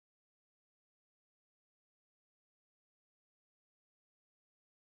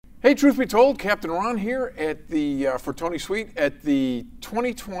Hey, truth be told, Captain Ron here at the for Tony Sweet at the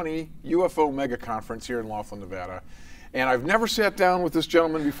 2020 UFO Mega Conference here in Laughlin, Nevada. And I've never sat down with this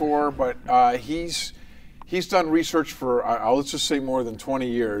gentleman before, but he's done research for let's just say more than 20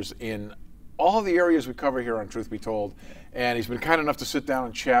 years in all the areas we cover here on Truth Be Told. And he's been kind enough to sit down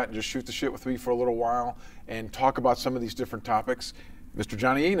and chat and just shoot the shit with me for a little while and talk about some of these different topics. Mr.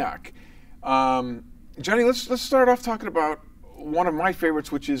 Jonny Enoch. Jonny, let's start off talking about one of my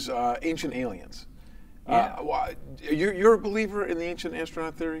favorites, which is ancient aliens. Yeah. You're a believer in the ancient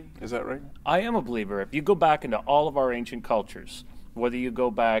astronaut theory, is that right? I am a believer. If you go back into all of our ancient cultures, whether you go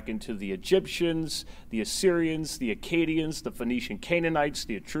back into the Egyptians, the Assyrians, the Akkadians, the Phoenician Canaanites,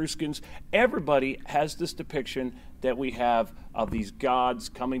 the Etruscans, everybody has this depiction that we have of these gods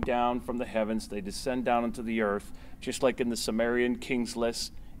coming down from the heavens. They descend down into the earth, just like in the Sumerian king's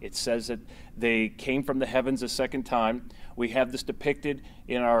list. It says that they came from the heavens a second time. We have this depicted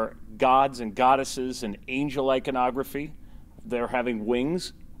in our gods and goddesses and angel iconography. They're having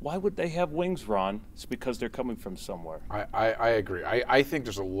wings. Why would they have wings, Ron? It's because they're coming from somewhere. I agree. I think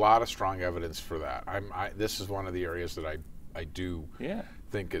there's a lot of strong evidence for that. This is one of the areas that I do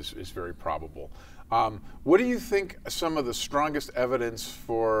think is very probable. What do you think some of the strongest evidence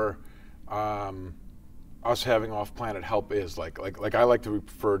for us having off-planet help is? Like I like to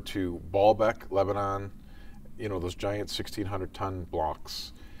refer to Baalbek, Lebanon, you know, those giant 1,600-ton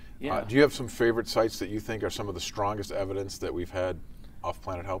blocks. Yeah. Do you have some favorite sites that you think are some of the strongest evidence that we've had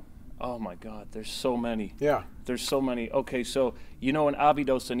off-planet help? Oh my God, there's so many. Yeah. There's so many. Okay, so you know in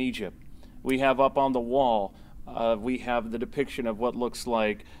Abydos in Egypt, we have up on the wall, we have the depiction of what looks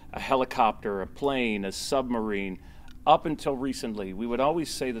like a helicopter, a plane, a submarine. Up until recently, we would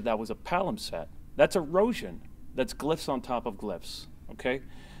always say that that was a palimpsest. That's erosion. That's glyphs on top of glyphs, okay?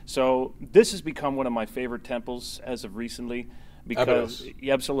 So this has become one of my favorite temples as of recently. Because,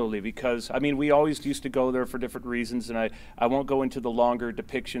 yeah, absolutely, because, I mean, we always used to go there for different reasons, and I won't go into the longer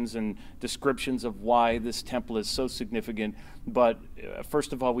depictions and descriptions of why this temple is so significant, but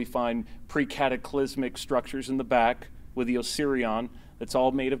first of all, we find pre-cataclysmic structures in the back with the Osirion. That's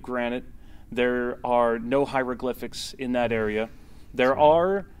all made of granite. There are no hieroglyphics in that area. There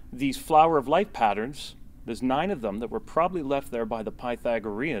are these flower of life patterns. There's 9 of them that were probably left there by the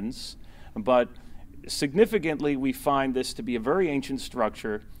Pythagoreans, but significantly, we find this to be a very ancient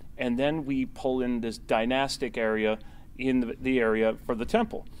structure, and then we pull in this dynastic area in the area for the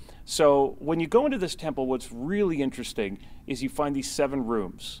temple. So when you go into this temple, what's really interesting is you find these 7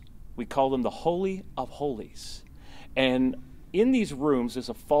 rooms. We call them the Holy of Holies. And in these rooms, there's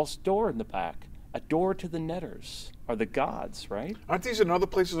a false door in the back, a door to the netters, or the gods, right? Aren't these in other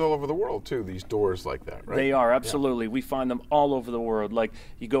places all over the world, too, these doors like that, right? They are, absolutely. Yeah. We find them all over the world. Like,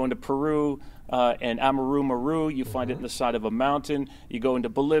 you go into Peru and Amaru Maru, you find it in the side of a mountain. You go into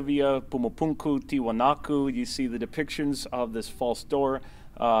Bolivia, Pumapunku, Tiwanaku, you see the depictions of this false door.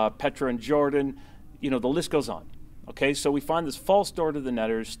 Petra and Jordan, you know, the list goes on. Okay, so we find this false door to the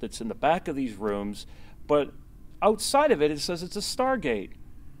netters that's in the back of these rooms, but outside of it, it says it's a stargate,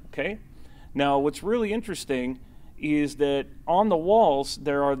 okay? Now, what's really interesting is that on the walls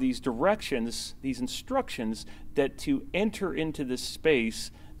there are these directions, these instructions that to enter into this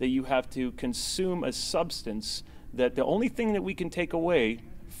space that you have to consume a substance that the only thing that we can take away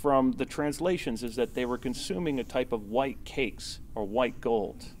from the translations is that they were consuming a type of white cakes or white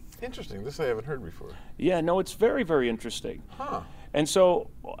gold. Interesting. This I haven't heard before. Yeah, no, it's very, very interesting. Huh. And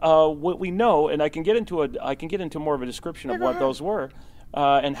so what we know, and I can get into more of a description of what those were,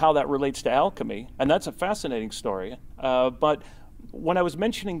 and how that relates to alchemy, and that's a fascinating story. But when I was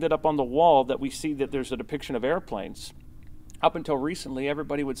mentioning that up on the wall that we see that there's a depiction of airplanes, up until recently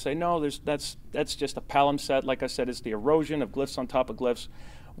everybody would say, no, that's just a palimpsest. Like I said, it's the erosion of glyphs on top of glyphs.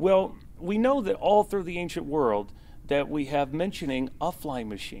 Well, we know that all through the ancient world that we have mentioning of flying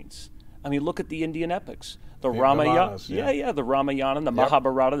machines. I mean, look at the Indian epics. The Ramayana, the Ramayana, the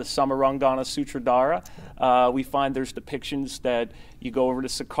Mahabharata, the Samarangana Sutradhara. We find there's depictions that you go over to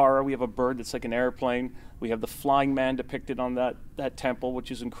Saqqara, we have a bird that's like an airplane. We have the flying man depicted on that temple, which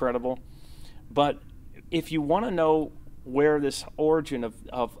is incredible. But if you want to know where this origin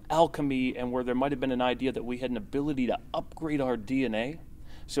of alchemy and where there might have been an idea that we had an ability to upgrade our DNA,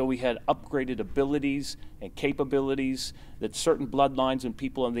 so we had upgraded abilities and capabilities that certain bloodlines and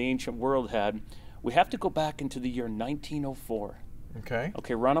people in the ancient world had, we have to go back into the year 1904. Okay.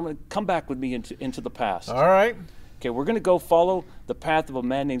 Okay, Ron, I'm going to come back with me into the past. All right. Okay, we're going to go follow the path of a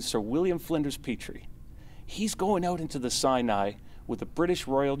man named Sir William Flinders Petrie. He's going out into the Sinai with the British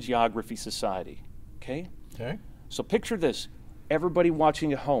Royal Geography Society. Okay? Okay. So picture this. Everybody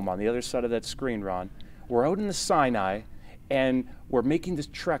watching at home on the other side of that screen, Ron, we're out in the Sinai, And we're making this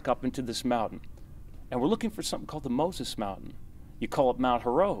trek up into this mountain. And we're looking for something called the Moses Mountain. You call it Mount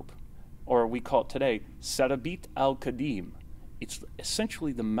Horob, or we call it today Sarabit al-Qadim. It's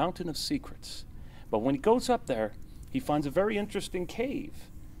essentially the mountain of secrets. But when he goes up there, he finds a very interesting cave.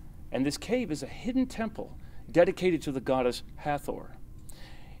 And this cave is a hidden temple dedicated to the goddess Hathor.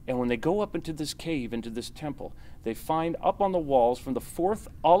 And when they go up into this cave, into this temple, they find up on the walls from the 4th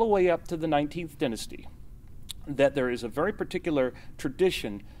all the way up to the 19th dynasty that there is a very particular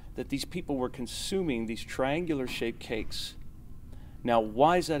tradition that these people were consuming these triangular-shaped cakes. Now,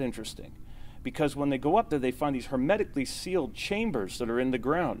 why is that interesting? Because when they go up there, they find these hermetically sealed chambers that are in the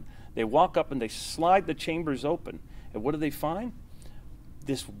ground. They walk up and they slide the chambers open. And what do they find?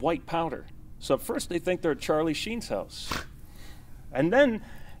 This white powder. So at first they think they're at Charlie Sheen's house. And then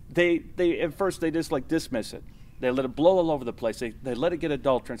they at first they just like dismiss it. They let it blow all over the place. They let it get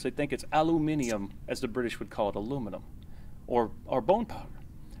adulterants. They think it's aluminium, as the British would call it, aluminum, or bone powder.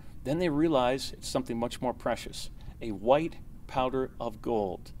 Then they realize it's something much more precious, a white powder of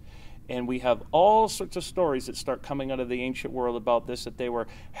gold. And we have all sorts of stories that start coming out of the ancient world about this, that they were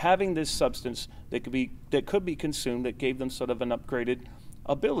having this substance that could be consumed that gave them sort of an upgraded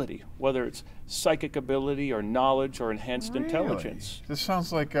ability, whether it's psychic ability or knowledge or enhanced intelligence. This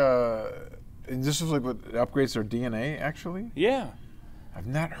sounds like this is like what upgrades their DNA, actually? Yeah. I've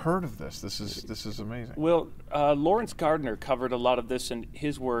not heard of this. This is amazing. Well, Lawrence Gardner covered a lot of this in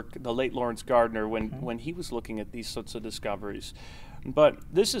his work, the late Lawrence Gardner, when he was looking at these sorts of discoveries. But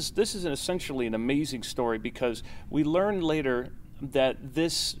this is essentially an amazing story, because we learn later that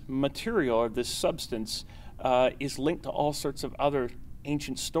this material, or this substance, is linked to all sorts of other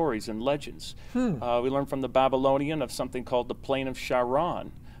ancient stories and legends. We learn from the Babylonian of something called the Plain of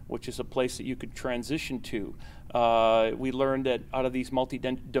Sharon, which is a place that you could transition to. We learned that out of these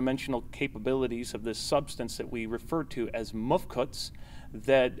multi-dimensional capabilities of this substance that we refer to as mufkuts,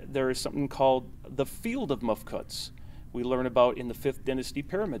 that there is something called the field of mufkuts. We learn about in the 5th dynasty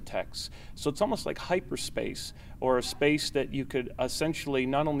pyramid texts. So it's almost like hyperspace, or a space that you could essentially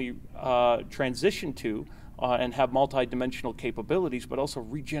not only transition to and have multi-dimensional capabilities, but also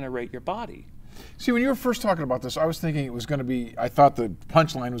regenerate your body. See, when you were first talking about this, I was thinking it was going to be, I thought the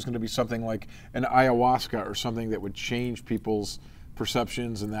punchline was going to be something like an ayahuasca or something that would change people's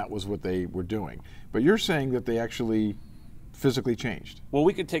perceptions, and that was what they were doing. But you're saying that they actually physically changed. Well,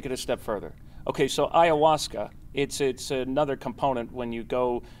 we could take it a step further. Okay, so ayahuasca, it's another component when you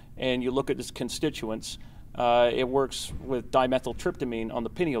go and you look at its constituents. It works with dimethyltryptamine on the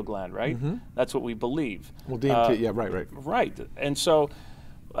pineal gland, right? That's what we believe. Well, DMT, yeah, right. Right, and so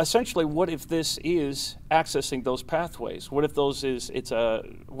essentially, what if this is accessing those pathways? What if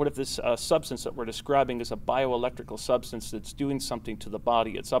what if this substance that we're describing is a bioelectrical substance that's doing something to the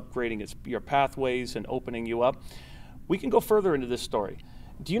body? It's upgrading your pathways and opening you up. We can go further into this story.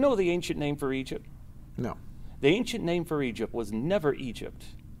 Do you know the ancient name for Egypt? No. The ancient name for Egypt was never Egypt.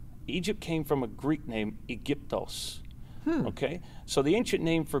 Egypt came from a Greek name, Aegyptos. Okay? So the ancient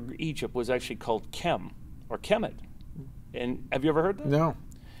name for Egypt was actually called Kem, or Kemet. And have you ever heard that? No.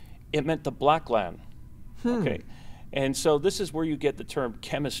 It meant the black land. Okay? And so this is where you get the term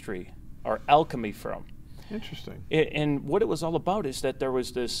chemistry or alchemy from. Interesting. And what it was all about is that there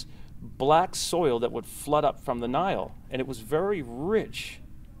was this black soil that would flood up from the Nile, and it was very rich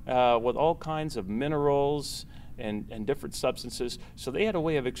with all kinds of minerals and different substances. So they had a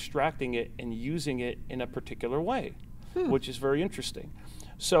way of extracting it and using it in a particular way, which is very interesting.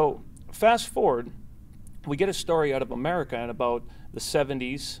 So fast forward, we get a story out of America in about the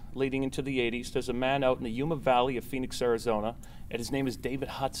 70s leading into the 80s. There's a man out in the Yuma Valley of Phoenix, Arizona, and his name is David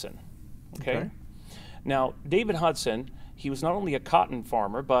Hudson. Okay? Now, David Hudson, he was not only a cotton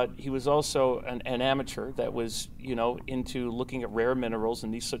farmer, but he was also an amateur that was, into looking at rare minerals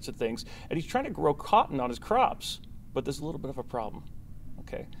and these sorts of things. And he's trying to grow cotton on his crops, but there's a little bit of a problem.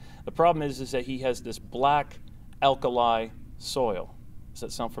 Okay? The problem is that he has this black alkali soil. Does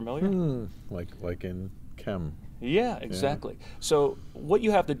that sound familiar? Like in chem. Yeah, exactly. Yeah. So what you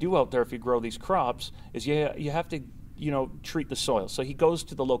have to do out there if you grow these crops is you have to treat the soil. So he goes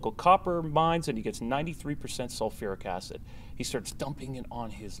to the local copper mines and he gets 93% sulfuric acid. He starts dumping it on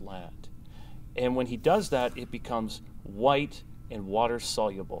his land. And when he does that, it becomes white and water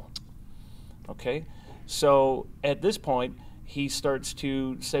soluble. Okay? So at this point, he starts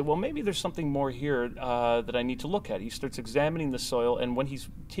to say, well, maybe there's something more here that I need to look at. He starts examining the soil, and when he's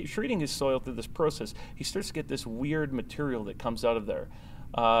treating his soil through this process, he starts to get this weird material that comes out of there.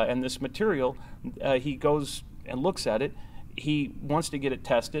 And this material, he goes and looks at it. He wants to get it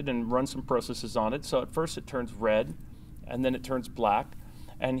tested and run some processes on it. So at first it turns red, and then it turns black.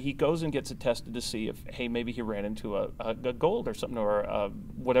 And he goes and gets it tested to see if, hey, maybe he ran into a gold or something, or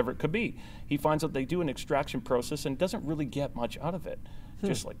whatever it could be. He finds out they do an extraction process and doesn't really get much out of it,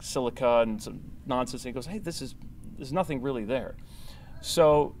 just like silica and some nonsense. And he goes, hey, there's nothing really there.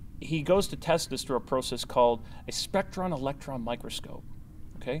 So he goes to test this through a process called a spectron electron microscope.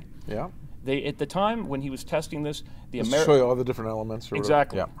 Okay. Yeah. At the time when he was testing this, to show you all the different elements. Or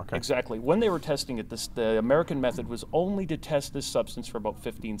exactly. Whatever. Yeah. Okay. Exactly. When they were testing it, the American method was only to test this substance for about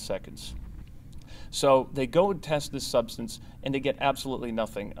 15 seconds. So they go and test this substance, and they get absolutely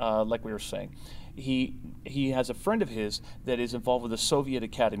nothing. Like we were saying, he has a friend of his that is involved with the Soviet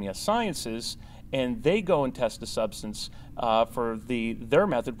Academy of Sciences, and they go and test the substance for their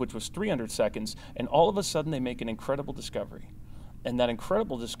method, which was 300 seconds, and all of a sudden they make an incredible discovery. And that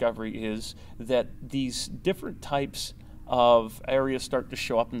incredible discovery is that these different types of areas start to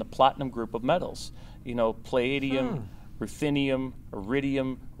show up in the platinum group of metals. You know, palladium, ruthenium,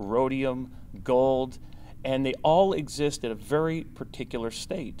 iridium, rhodium, gold, and they all exist at a very particular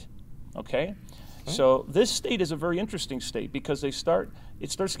state. Okay? So this state is a very interesting state because it starts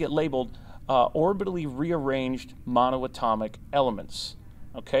to get labeled orbitally rearranged monoatomic elements.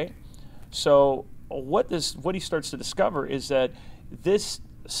 Okay? So what he starts to discover is that these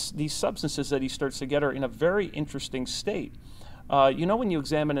substances that he starts to get are in a very interesting state. You know, when you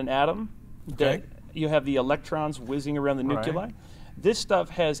examine an atom, that you have the electrons whizzing around the nuclei. This stuff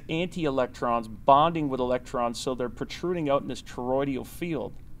has anti-electrons bonding with electrons, so they're protruding out in this toroidal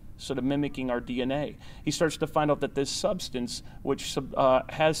field, sort of mimicking our DNA. He starts to find out that this substance, which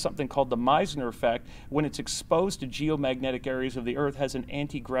has something called the Meissner effect, when it's exposed to geomagnetic areas of the Earth, has an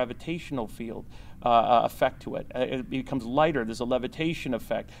anti-gravitational field effect to it. It becomes lighter. There's a levitation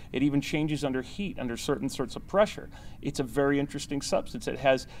effect. It even changes under heat, under certain sorts of pressure. It's a very interesting substance. It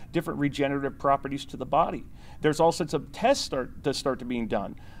has different regenerative properties to the body. There's all sorts of tests that start being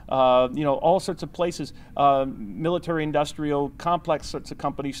done. You know, all sorts of places, military, industrial, complex sorts of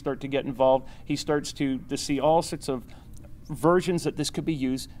companies start to get involved. He starts to see all sorts of versions that this could be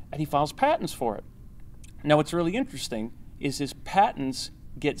used, and he files patents for it. Now, what's really interesting is his patents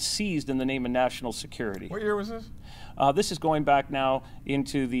get seized in the name of national security. What year was this? This is going back now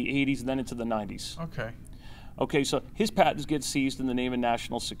into the 80s and then into the 90s. Okay. Okay, so his patents get seized in the name of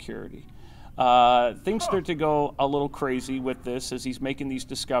national security. Things start to go a little crazy with this as he's making these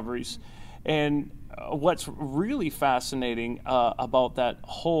discoveries. And what's really fascinating about that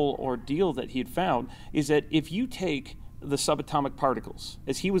whole ordeal that he had found is that if you take the subatomic particles,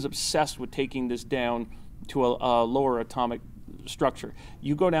 as he was obsessed with taking this down to a lower atomic structure,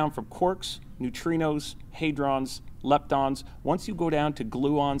 you go down from quarks, neutrinos, hadrons, leptons. Once you go down to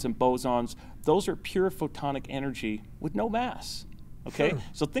gluons and bosons, those are pure photonic energy with no mass. Okay?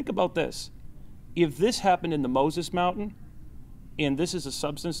 So think about this. If this happened in the Moses Mountain, and this is a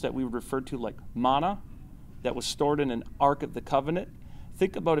substance that we would refer to like manna, that was stored in an Ark of the Covenant,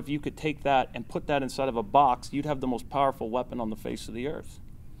 think about if you could take that and put that inside of a box, you'd have the most powerful weapon on the face of the earth.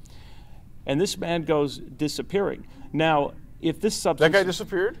 And this man goes disappearing. Now, if this substance... That guy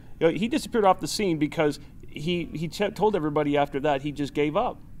disappeared? He disappeared off the scene because he told everybody after that he just gave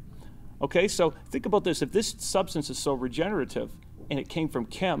up. Okay, so think about this. If this substance is so regenerative, and it came from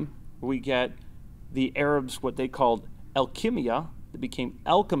chem, we get the Arabs what they called alchemia, that became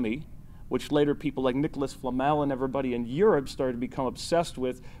alchemy, which later people like Nicholas Flamel and everybody in Europe started to become obsessed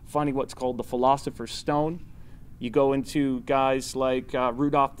with, finding what's called the Philosopher's Stone. You go into guys like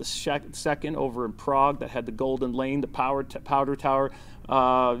Rudolph II over in Prague that had the Golden Lane, the powder tower.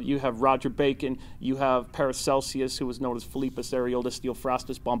 You have Roger Bacon. You have Paracelsus, who was known as Philippus Areolas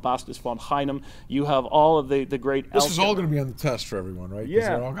Theophrastus Bombastus von Heinem. You have all of the great... This is all going to be on the test for everyone, right? Yeah.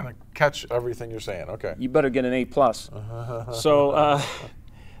 They're all going to catch everything you're saying. Okay. You better get an A+. So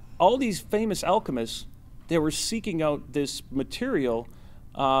all these famous alchemists, they were seeking out this material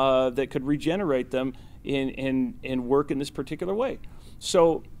that could regenerate them and work in this particular way.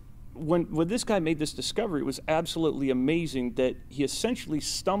 So when this guy made this discovery, it was absolutely amazing that he essentially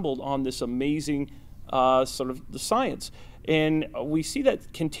stumbled on this amazing sort of the science. And we see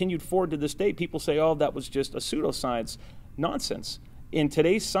that continued forward to this day. People say, oh, that was just a pseudoscience. Nonsense. In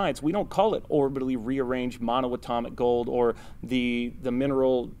today's science, we don't call it orbitally rearranged monoatomic gold or the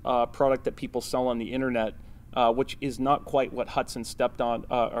mineral product that people sell on the internet, which is not quite what Hudson stepped on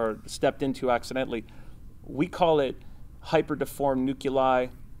or stepped into accidentally. We call it hyperdeformed nuclei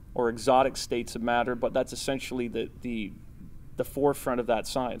or exotic states of matter, but that's essentially the forefront of that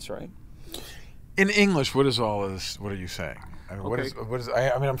science, right? In English, what is all this? What are you saying? I mean, Okay. what is?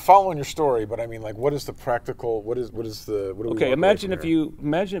 I mean, I'm following your story, but I mean, like, what is the practical? What is the? What do we Okay, walk away imagine from if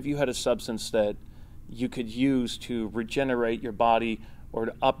here? you had a substance that you could use to regenerate your body or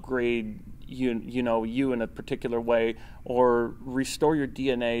to upgrade you in a particular way, or restore your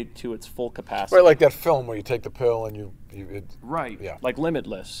DNA to its full capacity. Right, like that film where you take the pill and right. Yeah. Like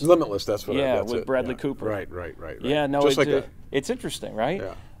Limitless. Limitless, that's what yeah, that's with it. Bradley Yeah. Cooper. Right. Yeah, no, just like that. It's interesting, right?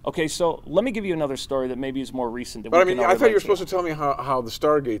 Yeah. Okay, so let me give you another story that maybe is more recent. But I mean, I thought you were supposed to tell me how the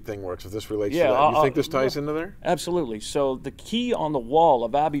Stargate thing works, if this relates to that. You think this ties into there? Absolutely. So the key on the wall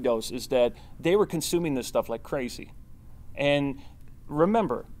of Abydos is that they were consuming this stuff like crazy. And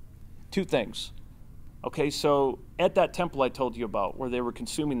remember, two things. Okay, so at that temple I told you about, where they were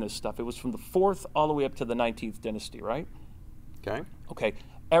consuming this stuff, it was from the 4th all the way up to the 19th dynasty, right? Okay. Okay,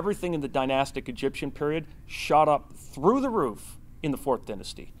 everything in the dynastic Egyptian period shot up through the roof in the 4th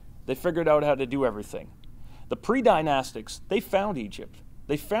dynasty. They figured out how to do everything. The pre-dynastics, they found Egypt.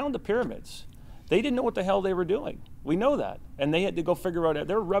 They found the pyramids. They didn't know what the hell they were doing. We know that. And they had to go figure out,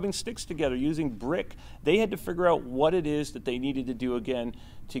 they were rubbing sticks together using brick. They had to figure out what it is that they needed to do again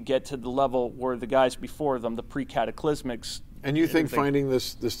to get to the level where the guys before them, the pre-cataclysmics. And you think finding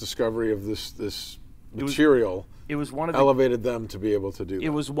this discovery of this material elevated them to be able to do that? It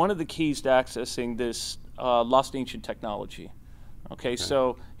was one of the keys to accessing this lost ancient technology. Okay,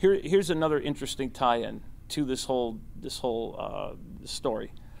 so here's another interesting tie-in to this whole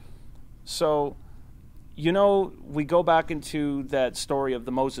story. So, we go back into that story of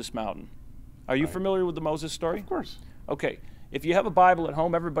the Moses Mountain. Are you familiar with the Moses story? Of course. Okay, if you have a Bible at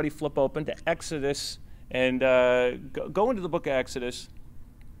home, everybody flip open to Exodus and go into the book of Exodus.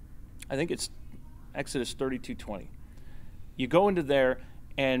 I think it's Exodus 32:20. You go into there,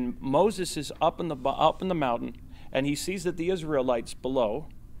 and Moses is up in the mountain, and he sees that the Israelites below,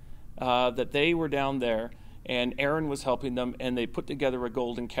 that they were down there, and Aaron was helping them, and they put together a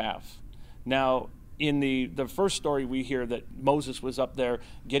golden calf. Now, in the first story, we hear that Moses was up there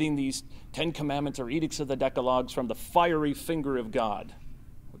getting these 10 commandments or edicts of the Decalogues from the fiery finger of God,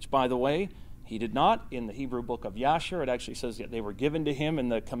 which, by the way, he did not. In the Hebrew book of Yashar, it actually says that they were given to him,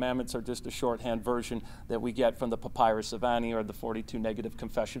 and the commandments are just a shorthand version that we get from the Papyrus of Ani or the 42 Negative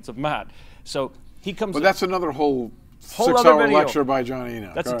Confessions of Matt. So he comes. But that's another whole 6-hour lecture by Jonny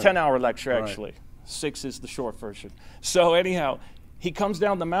Enoch. That's a 10-hour lecture, actually. 6 is the short version. So anyhow, he comes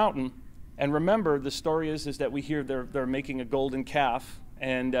down the mountain, and remember, the story is that we hear they're making a golden calf,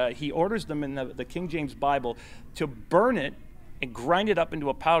 and he orders them in the King James Bible to burn it and grind it up into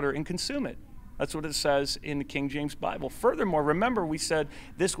a powder and consume it. That's what it says in the King James Bible. Furthermore, remember we said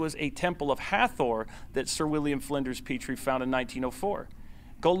this was a temple of Hathor that Sir William Flinders Petrie found in 1904.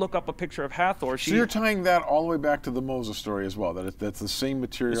 Go look up a picture of Hathor. So you're tying that all the way back to the Moses story as well, that's the same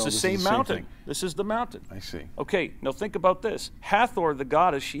material. It's the same mountain. This is the mountain. I see. Okay, now think about this. Hathor, the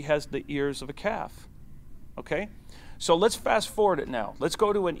goddess, she has the ears of a calf. Okay? So let's fast forward it now. Let's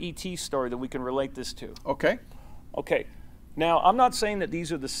go to an ET story that we can relate this to. Okay. Okay. Now, I'm not saying that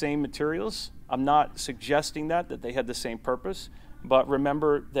these are the same materials. I'm not suggesting that they had the same purpose. But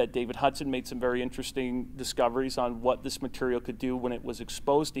remember that David Hudson made some very interesting discoveries on what this material could do when it was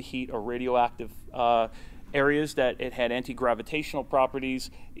exposed to heat or radioactive areas, that it had anti-gravitational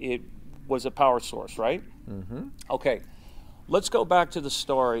properties. It was a power source, right? Mm-hmm. Okay. Let's go back to the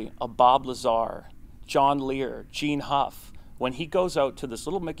story of Bob Lazar, John Lear, Gene Huff, when he goes out to this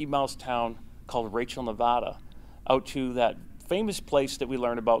little Mickey Mouse town called Rachel, Nevada, out to that famous place that we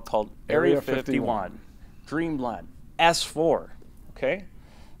learned about called Area 51, Dreamland, S4. Okay,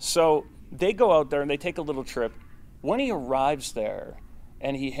 so they go out there and they take a little trip. When he arrives there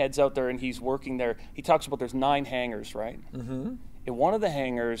and he heads out there and he's working there, he talks about there's 9 hangars, right? Mm-hmm. In one of the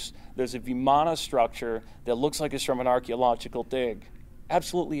hangars, there's a Vimana structure that looks like it's from an archaeological dig.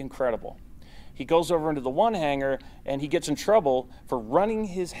 Absolutely incredible. He goes over into the one hangar and he gets in trouble for running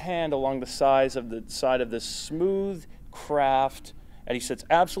his hand along the side of this smooth craft, and he says,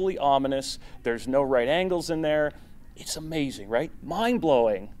 absolutely ominous. There's no right angles in there. It's amazing, right?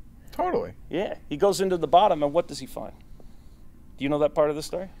 Mind-blowing. Totally. Yeah. He goes into the bottom, and what does he find? Do you know that part of the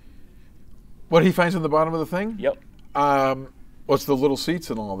story? What he finds in the bottom of the thing? Yep. What's the little seats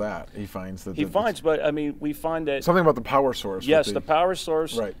and all that? He finds that. But I mean, we find that something about the power source. Yes, the power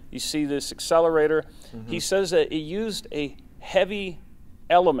source. Right. You see this accelerator. Mm-hmm. He says that it used a heavy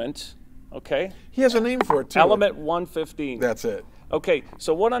element. Okay. He has a name for it too. Element 115. That's it. Okay.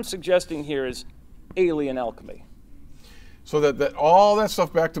 So what I'm suggesting here is alien alchemy. So that all that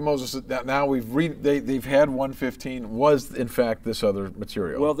stuff back to Moses that now they've had 115 was in fact this other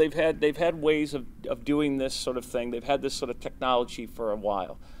material. Well, they've had ways of doing this sort of thing. They've had this sort of technology for a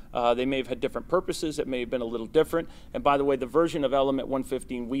while. They may have had different purposes. It may have been a little different. And by the way, the version of element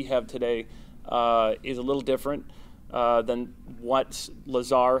 115 we have today is a little different than what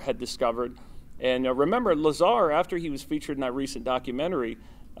Lazar had discovered. And remember, Lazar, after he was featured in that recent documentary,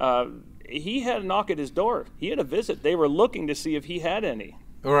 he had a knock at his door. He had a visit. They were looking to see if he had any.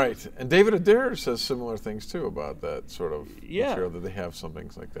 Right, and David Adair says similar things too about that sort of material, that they have some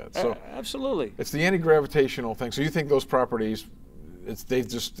things like that. So absolutely, it's the anti-gravitational thing. So you think those properties,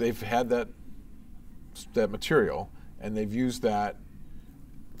 they've had that material and they've used that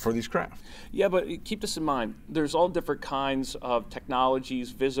for these craft. Yeah, but keep this in mind. There's all different kinds of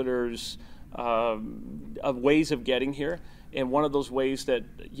technologies, visitors, of ways of getting here. And one of those ways that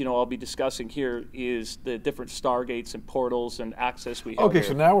I'll be discussing here is the different stargates and portals and access we have. Okay, here.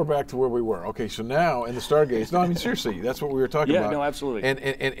 so now we're back to where we were. Okay, so now in the stargates. No, I mean seriously, that's what we were talking about. Yeah, no, absolutely.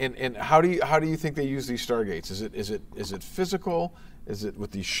 And how do you think they use these stargates? Is it physical? Is it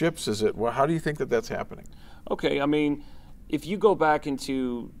with these ships? How do you think that that's happening? Okay, I mean, if you go back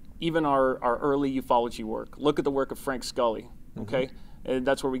into even our early ufology work, look at the work of Frank Scully. Okay, and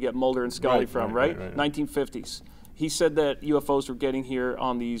that's where we get Mulder and Scully from, right? 1950s. He said that UFOs were getting here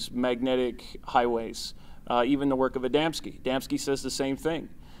on these magnetic highways. Even the work of Adamski. Adamski says the same thing.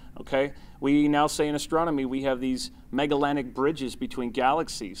 Okay, we now say in astronomy we have these Magellanic bridges between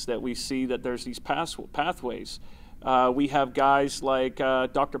galaxies that we see that there's these pathways. We have guys like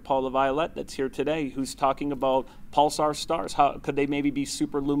Dr. Paul LaViolette that's here today who's talking about pulsar stars. How could they maybe be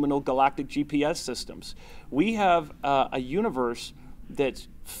superluminal galactic GPS systems? We have a universe that's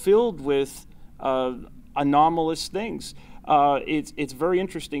filled with anomalous things. It's very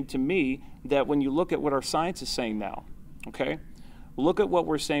interesting to me that when you look at what our science is saying now, okay, look at what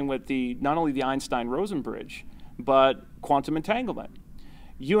we're saying with not only the Einstein-Rosen bridge, but quantum entanglement.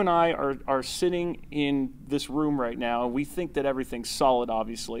 You and I are sitting in this room right now, and we think that everything's solid,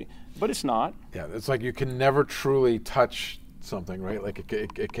 obviously, but it's not. Yeah, it's like you can never truly touch something, right? Like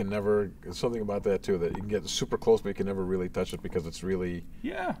it can never, there's something about that too, that you can get super close, but you can never really touch it because it's really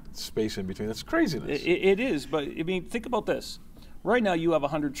space in between. That's craziness. It is, but I mean, think about this. Right now you have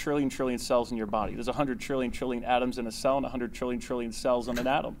 100 trillion cells in your body. There's 100 trillion atoms in a cell and 100 trillion cells in an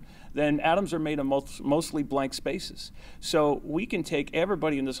atom. Then atoms are made of mostly blank spaces. So we can take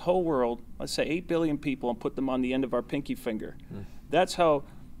everybody in this whole world, let's say 8 billion people, and put them on the end of our pinky finger. That's how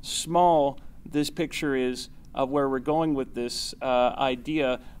small this picture is of where we're going with this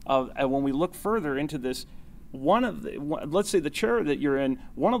idea of, and when we look further into this, let's say the chair that you're in,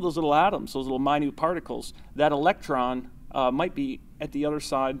 one of those little atoms, those little minute particles, that electron might be at the other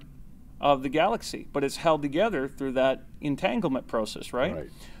side of the galaxy, but it's held together through that entanglement process, right?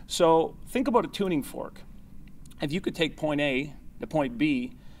 So think about a tuning fork. If you could take point A to point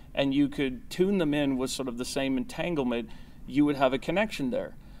B and you could tune them in with sort of the same entanglement, you would have a connection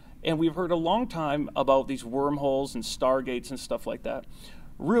there. And we've heard a long time about these wormholes and stargates and stuff like that.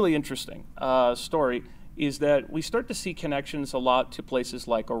 Really interesting story is that we start to see connections a lot to places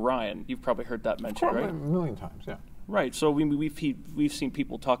like Orion. You've probably heard that mentioned, right? A million times, yeah. Right. So we've seen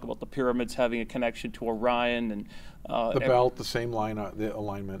people talk about the pyramids having a connection to Orion and the belt, the same line, the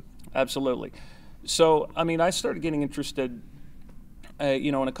alignment. Absolutely. So I mean, I started getting interested,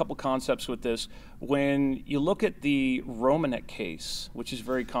 in a couple concepts with this. When you look at the Romanek case, which is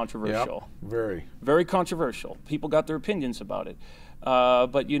very controversial. Yep, very controversial. People got their opinions about it.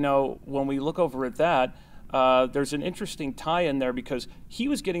 But when we look over at that, there's an interesting tie in there because he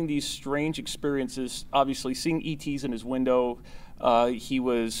was getting these strange experiences, obviously seeing ETs in his window. He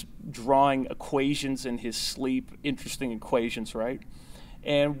was drawing equations in his sleep, interesting equations, right?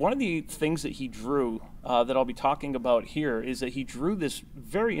 And one of the things that he drew that I'll be talking about here is that he drew this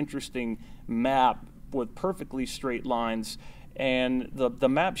very interesting map with perfectly straight lines. And the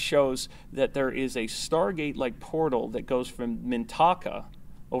map shows that there is a Stargate-like portal that goes from Mintaka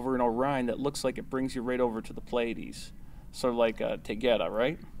over in Orion that looks like it brings you right over to the Pleiades. Sort of like Tegeta,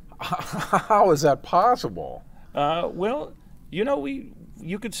 right? How is that possible? Well,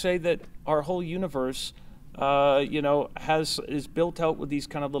 you could say that our whole universe is built out with these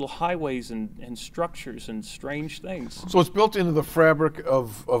kind of little highways and structures and strange things. So it's built into the fabric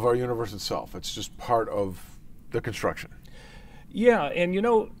of our universe itself. It's just part of the construction. Yeah, and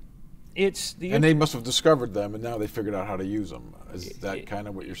it's the... And they must have discovered them, and now they figured out how to use them. Is that kind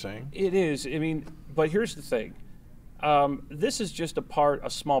of what you're saying? It is. I mean, but here's the thing. This is just a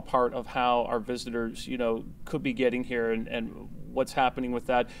small part of how our visitors, could be getting here and what's happening with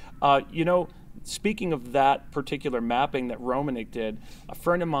that. Speaking of that particular mapping that Romanek did, a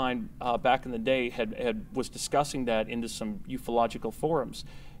friend of mine back in the day was discussing that into some ufological forums.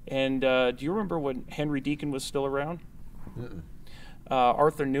 And do you remember when Henry Deacon was still around?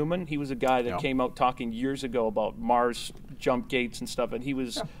 Arthur Newman, he was a guy that came out talking years ago about Mars jump gates and stuff, and he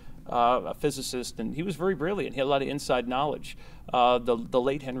was a physicist, and he was very brilliant. He had a lot of inside knowledge, the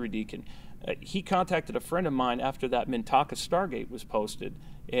late Henry Deacon. He contacted a friend of mine after that Mintaka Stargate was posted,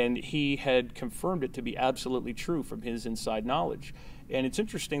 and he had confirmed it to be absolutely true from his inside knowledge. And it's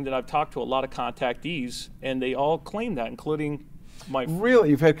interesting that I've talked to a lot of contactees, and they all claim that, including my...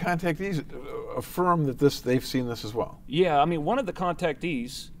 Really? You've had contactees affirm that they've seen this as well? Yeah, I mean, one of the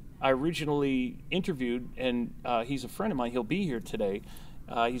contactees I originally interviewed, and he's a friend of mine, he'll be here today,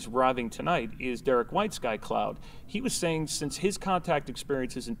 he's arriving tonight, is Derek White's Sky Cloud. He was saying since his contact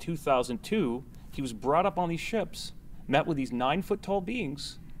experiences in 2002, he was brought up on these ships, met with these 9-foot-tall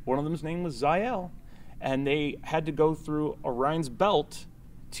beings. One of them's name was Zael, and they had to go through Orion's belt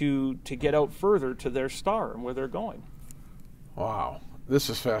to get out further to their star and where they're going. Wow. This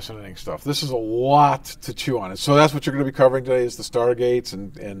is fascinating stuff. This is a lot to chew on. So that's what you're going to be covering today is the Stargates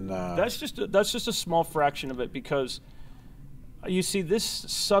and That's just a small fraction of it, because you see this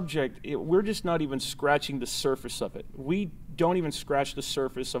subject, we're just not even scratching the surface of it. We don't even scratch the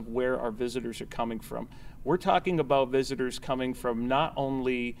surface of where our visitors are coming from. We're talking about visitors coming from not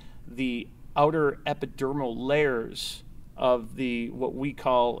only the outer epidermal layers of what we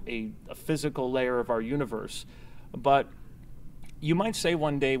call a physical layer of our universe, but you might say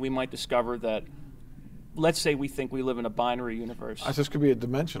one day we might discover that, let's say we think we live in a binary universe. This could be a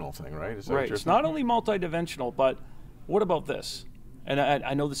dimensional thing, right? Is that right. It's not only multidimensional, but what about this? And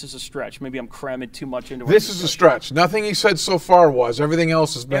I know this is a stretch. Maybe I'm cramming too much into it. This is a stretch. Nothing he said so far was. Everything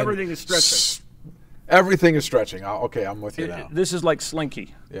else has been... Everything is stretching. Everything is stretching. Okay, I'm with you now. This is like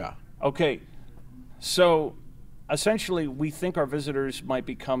Slinky. Yeah. Okay. So essentially, we think our visitors might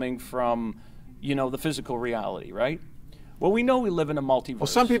be coming from, the physical reality, right? Well, we know we live in a multiverse. Well,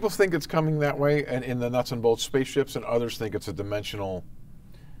 some people think it's coming that way, and in the nuts and bolts spaceships, and others think it's a dimensional.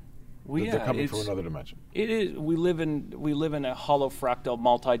 They're coming from another dimension. It is. We live in a holofractal,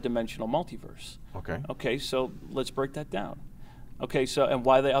 multi-dimensional multiverse. Okay. Okay. So let's break that down. Okay. So and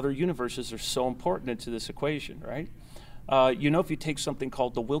why the other universes are so important into this equation, right? If you take something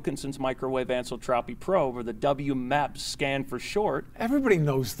called the Wilkinson's Microwave Anisotropy Probe, or the WMAP scan for short. Everybody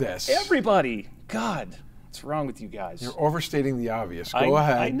knows this. Everybody. God. What's wrong with you guys? You're overstating the obvious. Go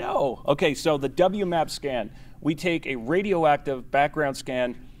ahead. I know. Okay, so the WMAP scan, we take a radioactive background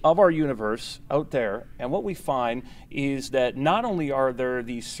scan of our universe out there, and what we find is that not only are there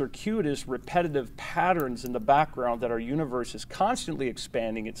these circuitous, repetitive patterns in the background that our universe is constantly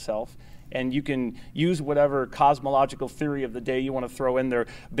expanding itself, and you can use whatever cosmological theory of the day you want to throw in there,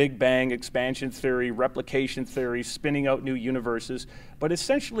 Big Bang, expansion theory, replication theory, spinning out new universes. But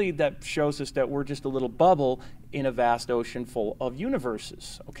essentially that shows us that we're just a little bubble in a vast ocean full of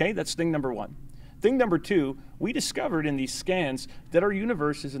universes. Okay, that's thing number one. Thing number two, we discovered in these scans that our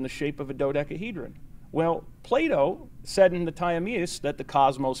universe is in the shape of a dodecahedron. Well, Plato said in the Timaeus that the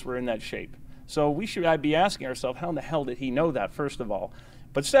cosmos were in that shape. So we should be asking ourselves, how in the hell did he know that, first of all?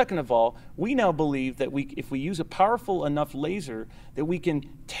 But second of all, we now believe that if we use a powerful enough laser, that we can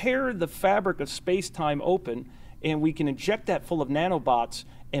tear the fabric of space-time open, and we can inject that full of nanobots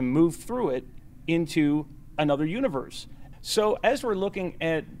and move through it into another universe. So as we're looking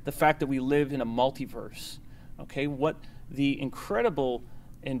at the fact that we live in a multiverse, okay, what the incredible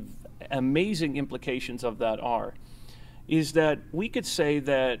and amazing implications of that are, is that we could say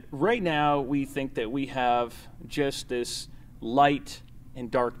that right now we think that we have just this light and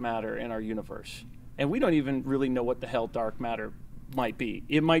dark matter in our universe. And we don't even really know what the hell dark matter might be.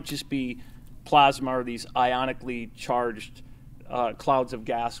 It might just be plasma, or these ionically charged clouds of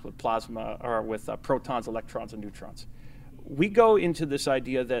gas with plasma, or with protons, electrons, and neutrons. We go into this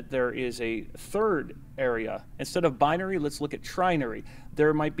idea that there is a third area. Instead of binary, let's look at trinary.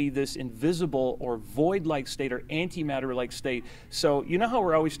 There might be this invisible or void-like state, or antimatter-like state. So you know how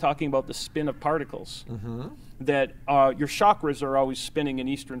we're always talking about the spin of particles? Mm-hmm. That your chakras are always spinning in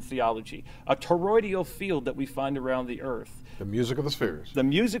Eastern theology. A toroidal field that we find around the Earth. The music of the spheres. The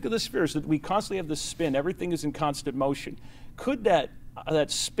music of the spheres, that we constantly have this spin. Everything is in constant motion. Could that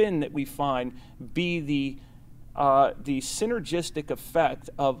spin that we find be the synergistic effect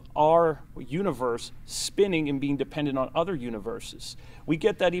of our universe spinning and being dependent on other universes? We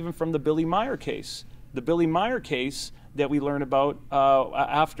get that even from the Billy Meier case. The Billy Meier case that we learn about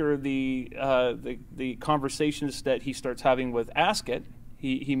after the conversations that he starts having with Asket.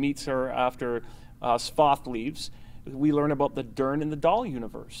 He meets her after Svoth leaves. We learn about the Dern and the Dahl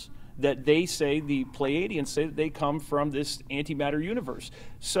universe. That they say, the Pleiadians say, that they come from this antimatter universe.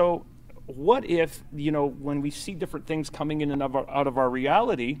 So what if, when we see different things coming in and out of our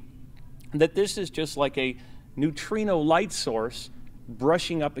reality, that this is just like a neutrino light source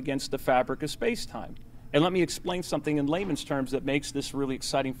brushing up against the fabric of space-time? And let me explain something in layman's terms that makes this really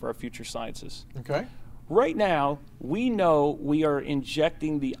exciting for our future sciences. Okay. Right now, we know we are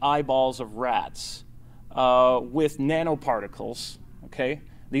injecting the eyeballs of rats with nanoparticles, okay?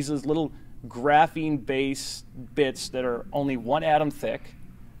 These are little graphene-based bits that are only 1 atom thick.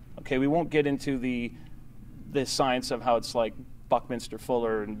 Okay, we won't get into the science of how it's like Buckminster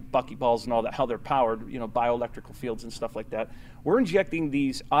Fuller and buckyballs and all that, how they're powered, you know, bioelectrical fields and stuff like that. We're injecting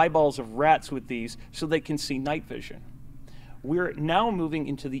these eyeballs of rats with these so they can see night vision. We're now moving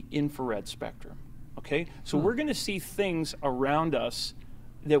into the infrared spectrum, okay? So we're going to see things around us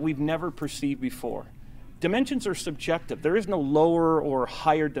that we've never perceived before. Dimensions are subjective. There is no lower or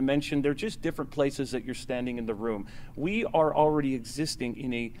higher dimension. They're just different places that you're standing in the room. We are already existing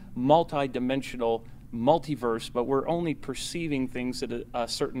in a multi-dimensional multiverse, but we're only perceiving things at a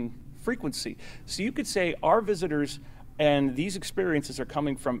certain frequency. So you could say our visitors and these experiences are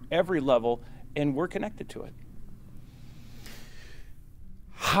coming from every level, and we're connected to it.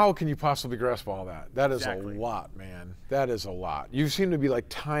 How can you possibly grasp all that? That is Exactly. a lot, man. That is a lot. You seem to be like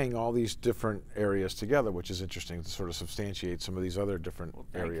tying all these different areas together, which is interesting to sort of substantiate some of these other different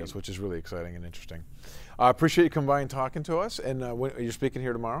areas, which is really exciting and interesting. I appreciate you coming by and talking to us. And when, you're speaking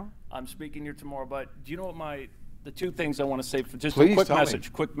here tomorrow? I'm speaking here tomorrow, but do you know what the 2 things I want to say? For just Please a quick tell me.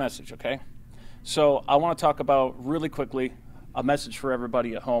 quick message, okay? So I want to talk about really quickly a message for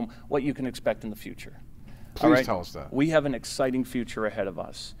everybody at home, what you can expect in the future. Please tell us that. We have an exciting future ahead of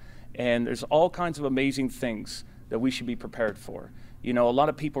us, and there's all kinds of amazing things that we should be prepared for. You know, a lot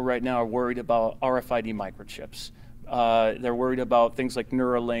of people right now are worried about RFID microchips. They're worried about things like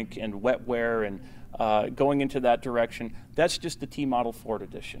Neuralink and wetware and going into that direction. That's just the T-Model Ford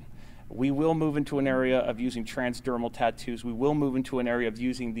edition. We will move into an area of using transdermal tattoos. We will move into an area of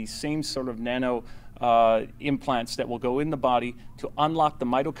using these same sort of nano implants that will go in the body to unlock the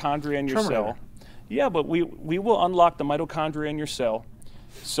mitochondria in your cell. Yeah, but we will unlock the mitochondria in your cell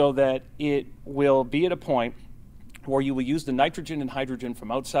so that it will be at a point where you will use the nitrogen and hydrogen from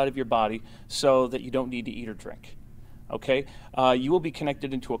outside of your body so that you don't need to eat or drink. Okay? You will be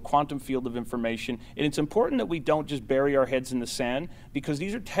connected into a quantum field of information. And it's important that we don't just bury our heads in the sand, because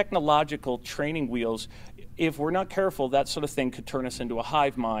these are technological training wheels. If we're not careful, that sort of thing could turn us into a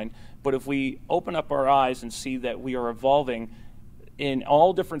hive mind. But if we open up our eyes and see that we are evolving in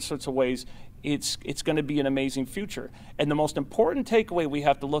all different sorts of ways, it's going to be an amazing future. And the most important takeaway we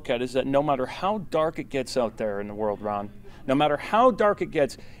have to look at is that no matter how dark it gets out there in the world, Ron, no matter how dark it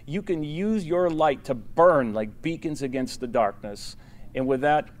gets, you can use your light to burn like beacons against the darkness, and with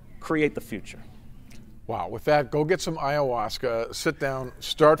that, create the future. Wow, with that, go get some ayahuasca, sit down,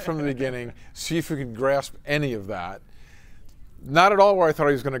 start from the beginning, see if you can grasp any of that. Not at all where I thought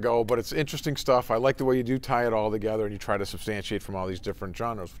he was going to go, but it's interesting stuff. I like the way you do tie it all together and you try to substantiate from all these different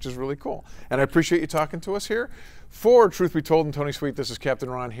genres, which is really cool. And I appreciate you talking to us here. For Truth Be Told and Tony Sweet, this is Captain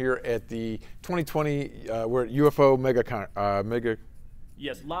Ron here at the 2020, we're at UFO Mega.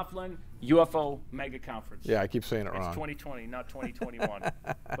 Yes, Laughlin UFO Mega Conference. Yeah, I keep saying it wrong. It's 2020, not 2021.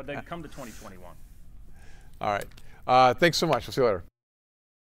 But they come to 2021. All right. Thanks so much. We'll see you later.